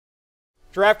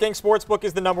DraftKings Sportsbook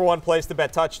is the #1 place to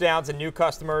bet touchdowns, and new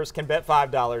customers can bet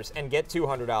 $5 and get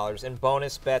 $200 in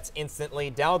bonus bets instantly.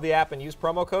 Download the app and use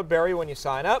promo code Barry when you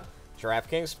sign up.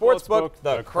 DraftKings Sportsbook,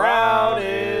 the crown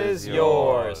is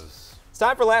yours. It's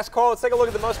time for last call. Let's take a look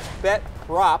at the most bet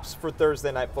props for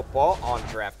Thursday Night Football on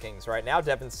DraftKings right now.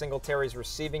 Devin Singletary's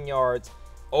receiving yards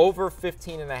over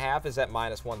 15.5 is at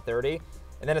 -130.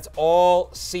 And then it's all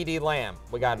CeeDee Lamb.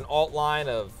 We got an alt line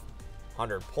of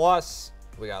 100 plus.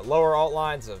 We got lower alt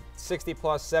lines of 60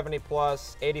 plus, 70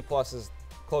 plus, 80 plus is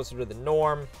closer to the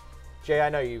norm. Jay, I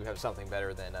know you have something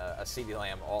better than a CeeDee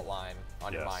Lamb alt line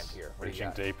on your mind here.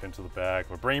 Reaching deep into the bag.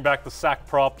 We're bringing back the sack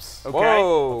props. Okay.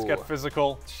 Whoa. Let's get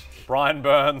physical. Brian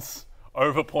Burns,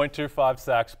 over 0.25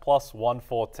 sacks, plus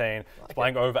 114. He's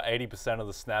playing over 80% of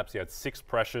the snaps. He had 6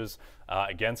 pressures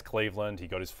against Cleveland. He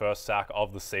got his first sack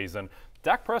of the season.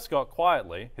 Dak Prescott,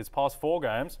 quietly, his past 4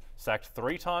 games, sacked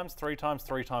 3 times, 3 times,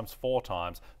 3 times, 4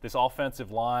 times. This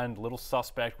offensive line, little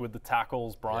suspect with the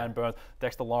tackles. Brian Burns,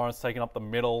 Dexter Lawrence taking up the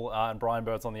middle, and Brian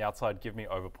Burns on the outside. Give me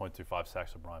over 0.25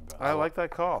 sacks for Brian Burns. I like that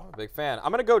call. Big fan.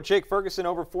 I'm going to go Jake Ferguson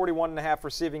over 41.5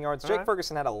 receiving yards. Jake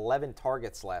Ferguson had 11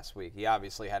 targets last week. He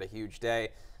obviously had a huge day.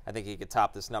 I think he could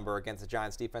top this number against the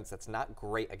Giants defense that's not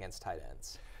great against tight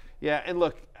ends. Yeah, and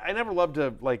look, I never love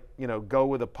to, go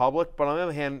with the public, but on the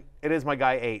other hand, it is my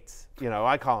guy 8s.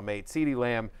 I call him 8. CeeDee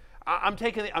Lamb. I'm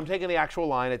taking the actual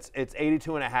line. It's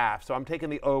 82.5, so I'm taking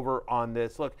the over on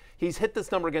this. Look, he's hit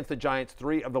this number against the Giants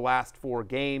 3 of the last 4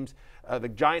 games. The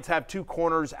Giants have 2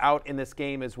 corners out in this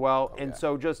game as well, and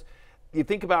so just you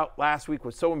think about last week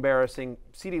was so embarrassing.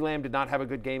 CeeDee Lamb did not have a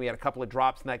good game. He had a couple of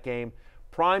drops in that game.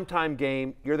 Primetime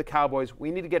game. You're the Cowboys. We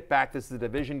need to get back. This is a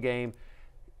division game.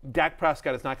 Dak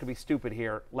Prescott is not going to be stupid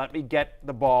here. Let me get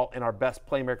the ball in our best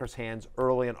playmakers' hands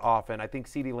early and often. I think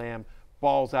CeeDee Lamb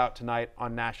balls out tonight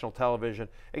on national television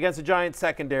against a Giants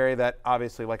secondary that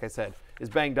obviously, like I said, is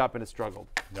banged up and has struggled.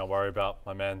 Don't worry about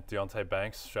my man Deontay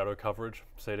Banks, shadow coverage,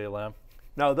 CeeDee Lamb.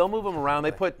 No, they'll move him around.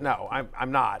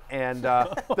 I'm not, and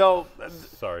they'll.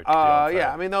 Sorry.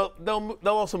 Yeah, I mean they'll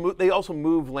also move. They also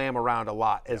move Lamb around a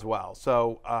lot as well.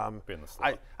 So I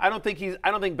don't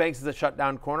think Banks is a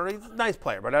shutdown corner. He's a nice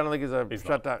player, but I don't think he's a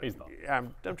shutdown. He's not.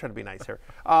 I'm trying to be nice here.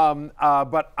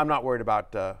 But I'm not worried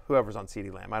about whoever's on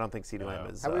CeeDee Lamb. I don't think CeeDee Lamb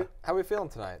is. How are we feeling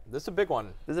tonight? This is a big one.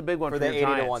 This is a big one for the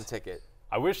 80-1 ticket.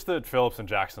 I wish that Phillips and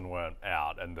Jackson weren't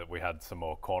out and that we had some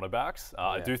more cornerbacks.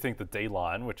 I do think the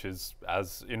D-line, which is,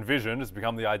 as envisioned, has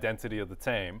become the identity of the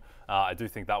team. I do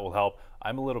think that will help.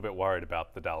 I'm a little bit worried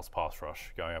about the Dallas pass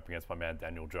rush going up against my man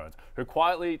Daniel Jones, who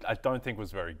quietly I don't think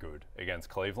was very good against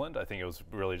Cleveland. I think it was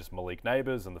really just Malik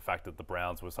Neighbors and the fact that the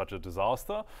Browns were such a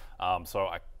disaster. So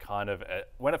I kind of,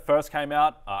 when it first came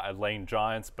out, I leaned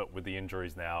Giants, but with the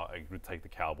injuries now, I would take the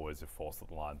Cowboys if forced at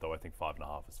the line, though I think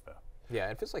 5.5 is fair. Yeah,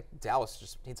 it feels like Dallas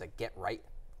just needs a get-right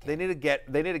game. They need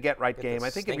a get-right game. I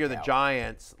think if you're the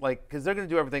Giants, because they're going to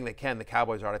do everything they can, the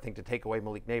Cowboys are, I think, to take away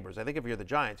Malik Neighbors. I think if you're the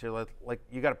Giants, you're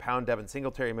you got to pound Devin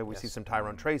Singletary. Maybe we see some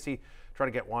Tyrone Tracy. Try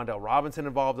to get Wan'Dale Robinson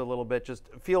involved a little bit. Just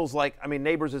feels like,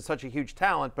 Neighbors is such a huge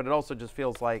talent, but it also just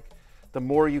feels like the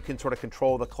more you can sort of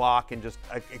control the clock and just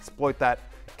exploit that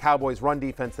Cowboys run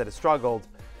defense that has struggled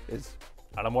is.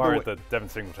 And I'm worried that Devin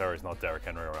Singletary is not Derrick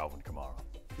Henry or Alvin Kamara.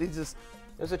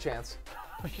 There's a chance.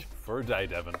 For a day,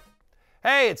 Devin.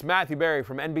 Hey, it's Matthew Berry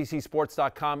from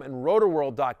NBCSports.com and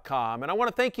RotoWorld.com, and I want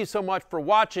to thank you so much for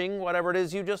watching whatever it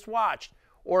is you just watched,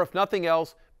 or if nothing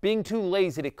else, being too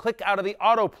lazy to click out of the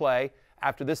autoplay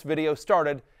after this video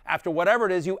started, after whatever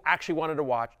it is you actually wanted to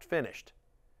watch finished.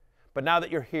 But now that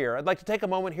you're here, I'd like to take a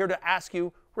moment here to ask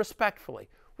you respectfully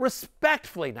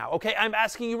now, okay? I'm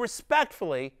asking you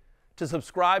respectfully to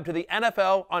subscribe to the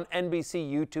NFL on NBC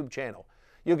YouTube channel.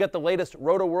 You'll get the latest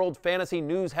RotoWorld fantasy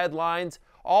news headlines,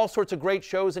 all sorts of great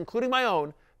shows, including my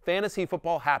own Fantasy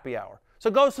Football Happy Hour. So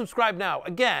go subscribe now.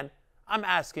 Again, I'm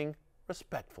asking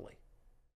respectfully.